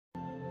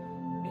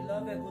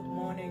beloved, good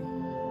morning,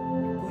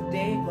 good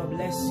day, God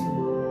bless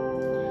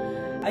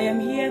you. I am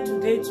here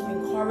today to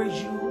encourage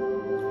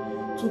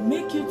you, to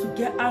make you to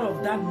get out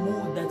of that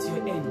mood that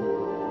you're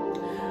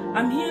in.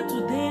 I'm here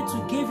today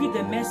to give you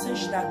the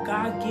message that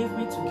God gave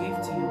me to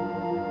give to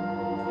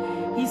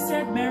you. He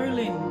said,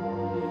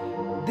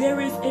 Maryline, there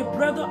is a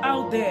brother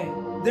out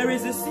there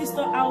is a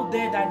sister out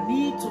there that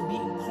need to be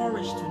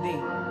encouraged today.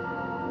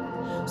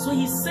 So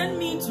he sent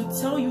me to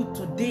tell you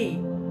today,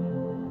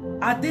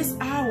 at this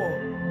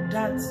hour,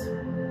 that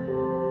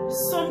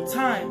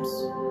sometimes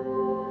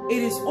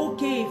it is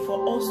okay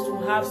for us to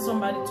have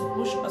somebody to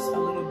push us a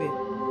little bit.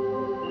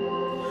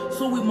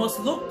 So we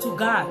must look to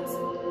God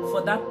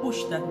for that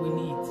push that we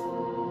need.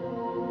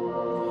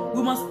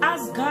 We must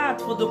ask God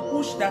for the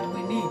push that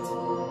we need.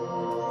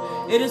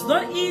 It is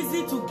not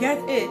easy to get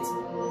it,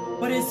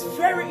 but it's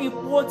very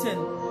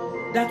important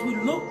that we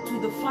look to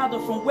the Father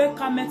from where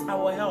cometh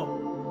our help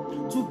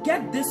to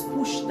get this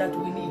push that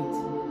we need.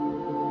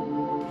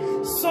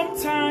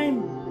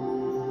 Sometimes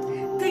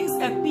things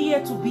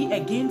appear to be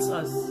against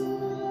us,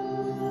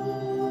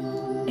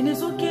 and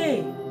it's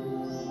okay.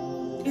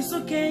 It's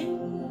okay.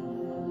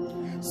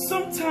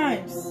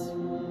 Sometimes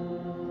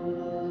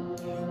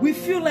we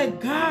feel like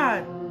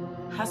God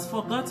has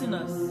forgotten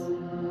us.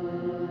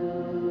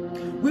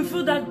 We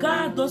feel that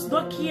God does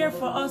not care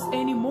for us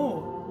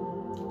anymore.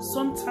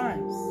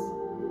 Sometimes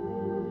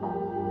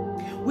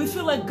we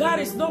feel like God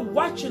is not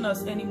watching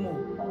us anymore.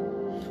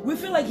 We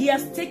feel like He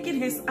has taken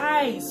His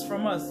eyes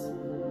from us.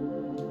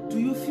 Do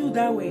you feel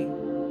that way?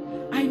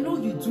 I know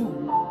you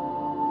do.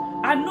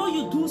 I know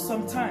you do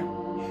sometimes.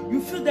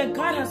 You feel that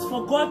God has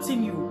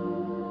forgotten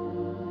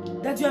you.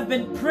 That you have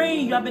been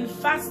praying, you have been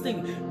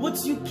fasting,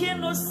 but you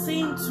cannot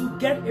seem to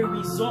get a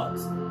result.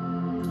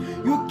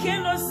 You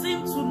cannot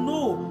seem to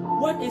know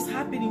what is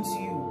happening to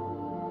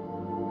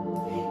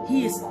you.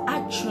 He is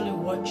actually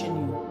watching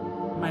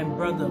you, my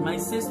brother, my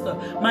sister,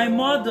 my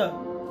mother,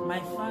 my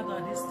father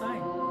at this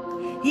time.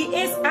 He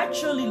is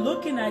actually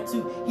looking at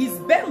you. He's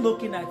been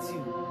looking at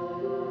you.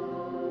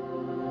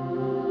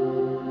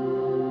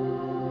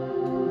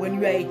 When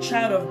you are a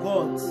child of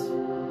God,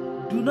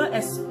 do not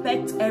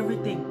expect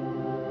everything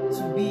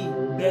to be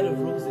bed of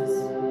roses.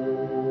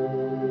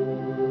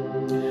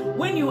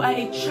 When you are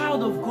a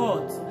child of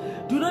God,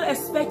 do not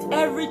expect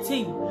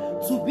everything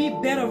to be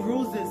bed of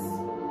roses.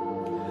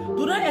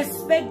 Do not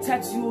expect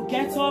that you will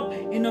get up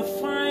in a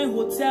fine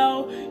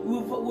hotel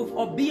with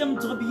a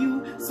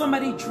BMW,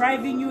 somebody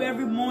driving you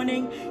every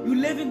morning. You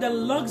live in the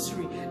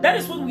luxury. That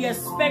is what we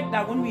expect,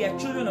 that when we are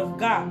children of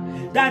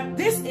God, that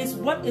this is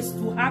what is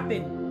to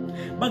happen.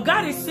 But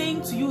God is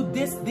saying to you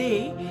this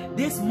day,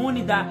 this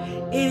morning, that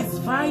it is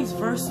vice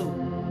versa.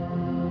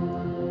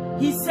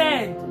 He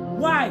said,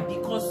 why?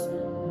 Because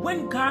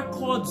when God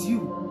calls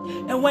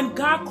you, and when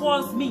God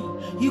calls me,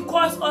 He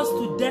calls us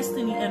to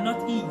destiny and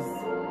not ease.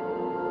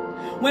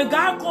 When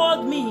God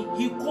called me,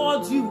 He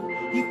called you.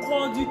 He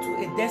called you to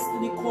a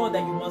destiny call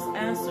that you must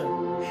answer.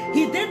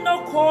 He did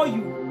not call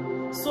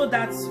you so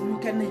that you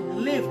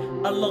can live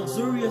a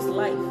luxurious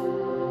life.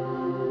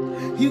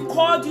 He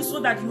called you so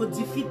that you will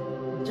defeat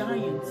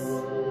giants.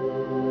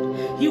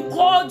 He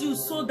called you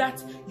so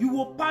that you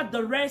will part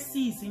the Red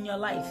Seas in your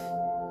life.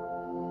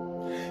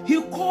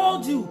 He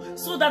called you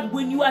so that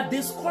when you are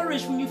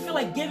discouraged, when you feel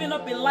like giving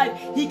up in life,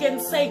 He can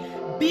say,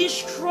 be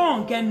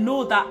strong and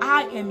know that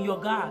I am your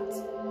God.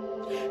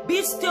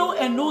 Be still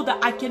and know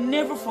that I can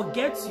never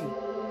forget you.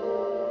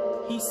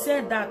 He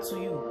said that to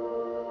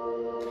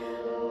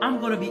you. I'm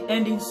going to be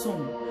ending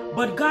soon.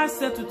 But God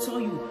said to tell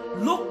you,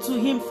 look to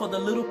Him for the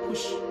little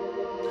push.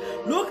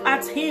 Look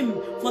at Him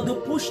for the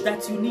push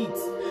that you need.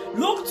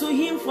 Look to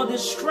Him for the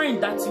strength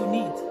that you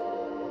need.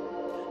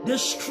 The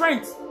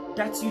strength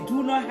that you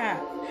do not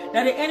have.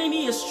 That the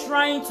enemy is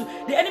trying to,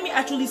 the enemy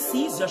actually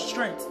sees your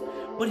strength,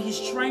 but he's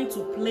trying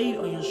to play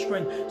on your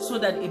strength so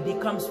that it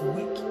becomes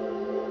weak.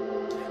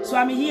 So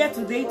I'm here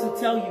today to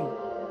tell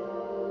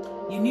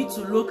you, you need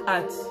to look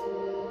at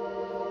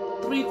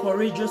 3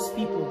 courageous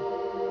people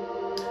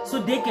so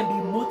they can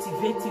be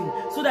motivating,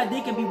 so that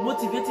they can be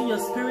motivating your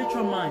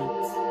spiritual mind.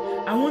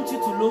 I want you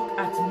to look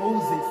at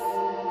Moses.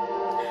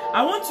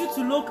 I want you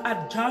to look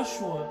at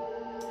Joshua.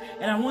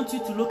 And I want you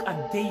to look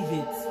at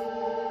David.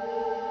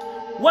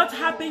 What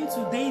happened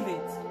to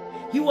David?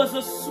 He was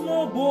a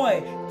small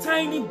boy,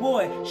 tiny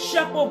boy,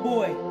 shepherd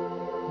boy.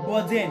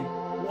 But then,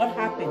 what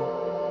happened?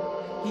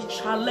 He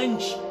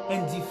challenged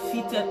and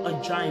defeated a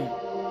giant.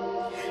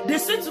 The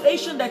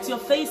situation that you're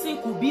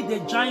facing could be the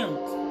giant.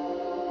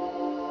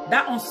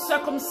 That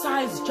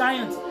uncircumcised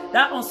giant,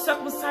 that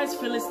uncircumcised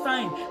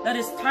Philistine that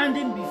is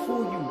standing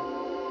before you.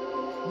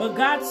 But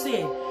God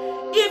said,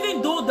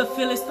 even though the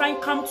Philistine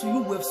come to you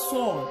with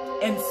sword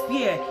and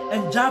spear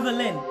and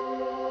javelin,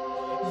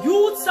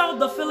 you tell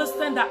the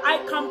Philistine that I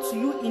come to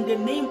you in the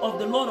name of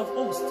the Lord of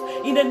hosts,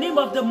 in the name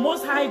of the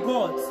Most High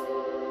God.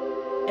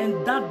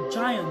 And that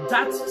giant,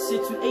 that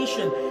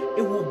situation,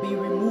 it will be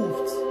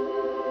removed.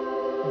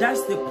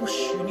 That's the push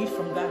you need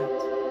from God.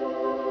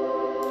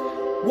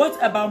 What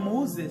about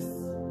Moses?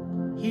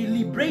 He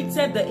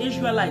liberated the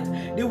Israelites.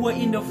 They were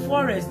in the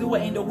forest. They were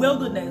in the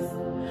wilderness.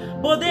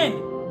 But then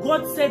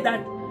God said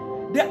that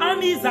the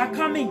armies are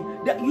coming.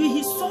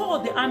 He saw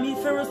the army,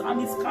 Pharaoh's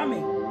armies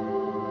coming.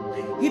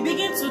 He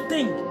began to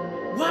think,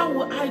 what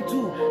will I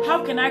do?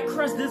 How can I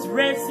cross this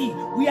Red Sea?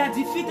 We are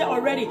defeated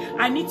already.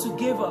 I need to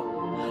give up.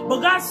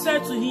 But God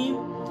said to him,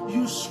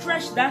 you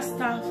stretch that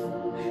staff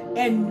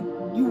and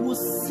you will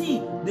see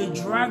the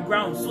dry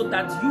ground so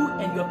that you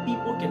and your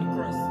people can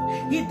cross.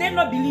 He did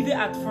not believe it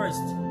at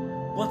first,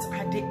 but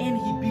at the end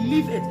he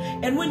believed it.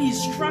 And when he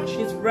stretched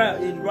his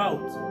route,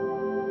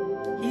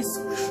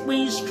 when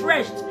he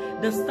stretched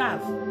the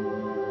staff,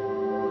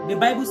 the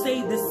Bible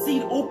says the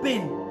sea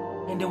opened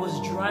and there was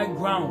dry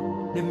ground.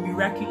 The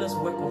miraculous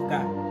work of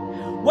God.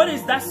 What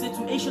is that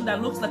situation that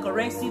looks like a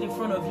Red Sea in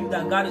front of you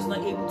that God is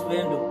not able to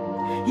handle?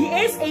 He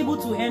is able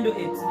to handle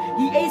it.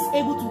 He is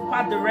able to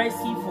part the Red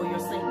Sea for your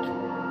sake.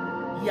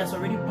 He has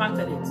already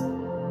parted it.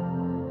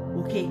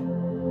 Okay?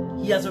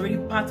 He has already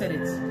parted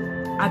it.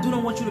 I do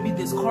not want you to be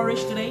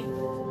discouraged today.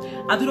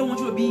 I do not want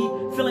you to be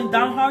feeling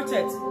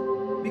downhearted,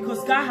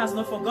 because God has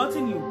not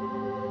forgotten you.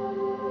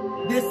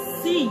 The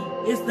sea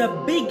is the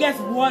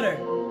biggest water,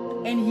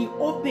 and He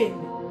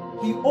opened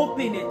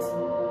it,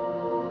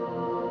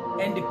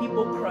 and the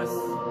people cross.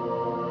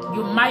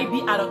 You might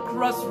be at a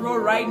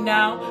crossroad right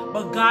now,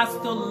 but God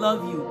still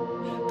loves you.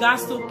 God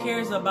still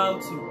cares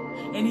about you,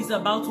 and He's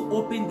about to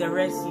open the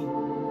Red Sea.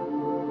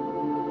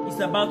 He's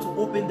about to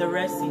open the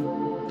Red Sea.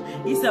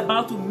 He's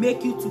about to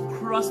make you to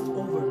cross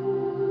over.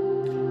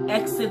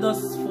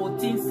 Exodus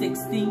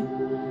 14:16,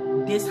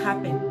 this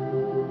happened.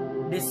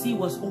 The sea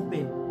was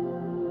open.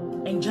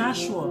 And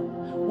Joshua,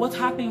 what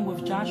happened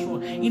with Joshua?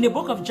 In the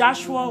book of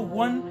Joshua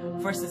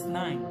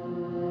 1:9,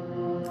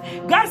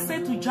 God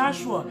said to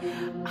Joshua,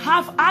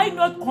 have I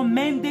not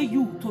commanded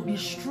you to be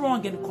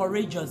strong and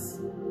courageous?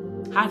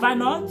 Have I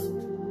not?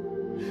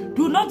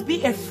 Do not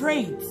be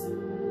afraid.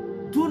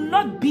 Do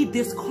not be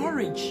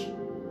discouraged.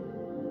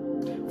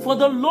 For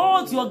the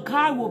Lord your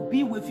God will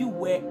be with you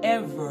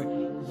wherever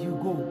you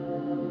go.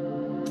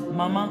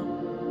 Mama,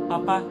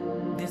 Papa,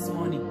 this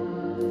morning,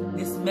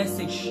 this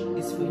message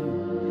is for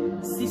you.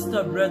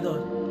 Sister,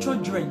 brother,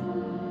 children,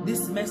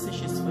 this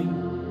message is for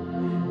you.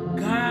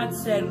 God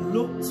said,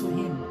 look to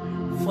Him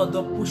for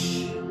the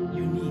push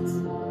you need.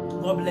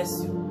 God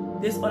bless you.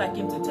 This is all I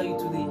came to tell you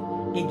today.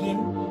 Again,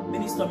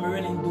 Minister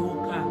Maryline,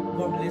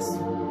 God bless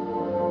you.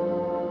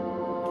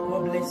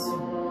 God bless you.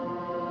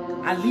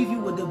 I leave you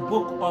with the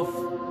book of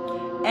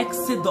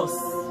Exodus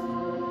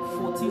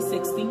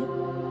 14:16,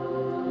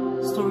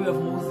 story of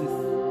Moses.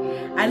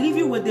 I leave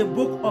you with the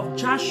book of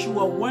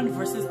Joshua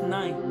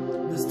 1:9,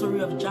 the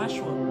story of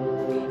Joshua.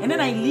 And then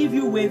I leave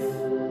you with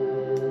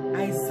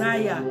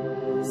Isaiah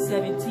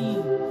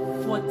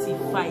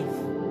 17:45.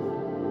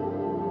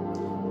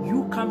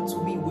 You come to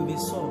me with a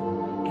sword,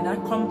 and I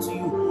come to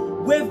you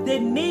with the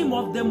name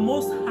of the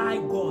Most High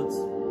God.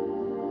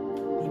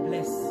 Be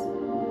blessed.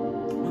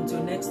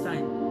 Until next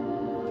time,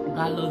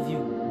 God love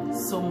you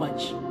so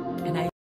much. And I